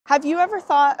Have you ever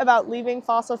thought about leaving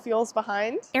fossil fuels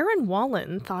behind? Aaron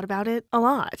Wallin thought about it a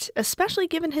lot, especially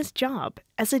given his job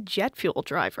as a jet fuel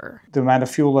driver. The amount of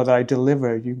fuel that I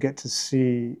deliver, you get to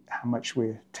see how much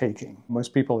we're taking.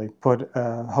 Most people, they put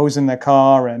a hose in their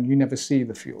car and you never see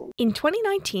the fuel. In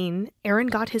 2019, Aaron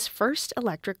got his first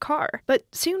electric car, but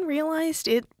soon realized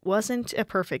it wasn't a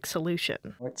perfect solution.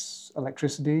 It's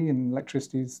electricity, and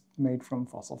electricity is made from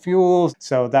fossil fuels,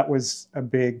 so that was a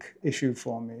big issue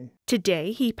for me.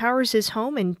 Today, he powers his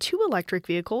home and 2 electric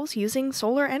vehicles using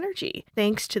solar energy,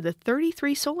 thanks to the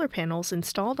 33 solar panels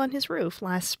installed on his roof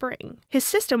last spring. His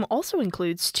system also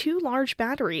includes 2 large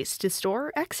batteries to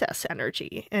store excess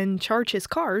energy and charge his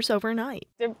cars overnight.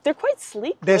 They're quite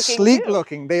sleek looking. They're sleek too.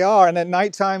 looking, they are, and at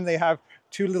nighttime they have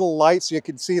 2 little lights so you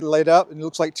can see it lit up, and it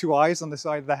looks like 2 eyes on the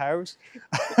side of the house.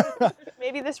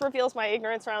 Maybe this reveals my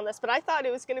ignorance around this, but I thought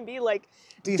it was going to be like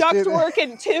These ductwork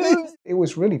and tubes. It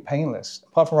was really painless,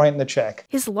 apart from writing the check.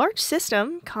 His large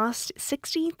system cost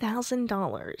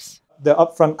 $60,000. The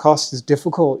upfront cost is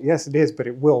difficult, yes it is, but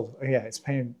it will, it's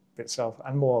paying for itself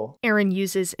and more. Aaron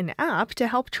uses an app to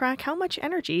help track how much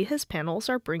energy his panels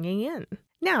are bringing in.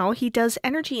 Now he does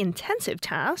energy-intensive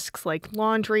tasks like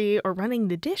laundry or running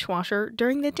the dishwasher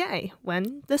during the day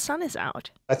when the sun is out.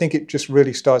 I think it just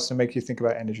really starts to make you think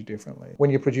about energy differently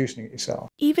when you're producing it yourself.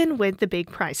 Even with the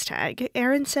big price tag,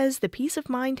 Aaron says the peace of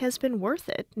mind has been worth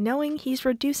it, knowing he's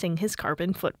reducing his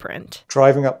carbon footprint.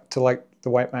 Driving up to like the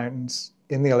White Mountains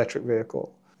in the electric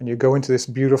vehicle, and you go into this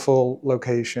beautiful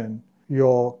location,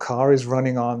 your car is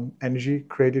running on energy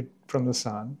created from the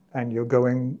sun, and you're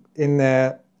going in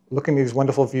there looking at these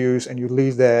wonderful views, and you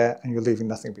leave there and you're leaving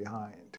nothing behind.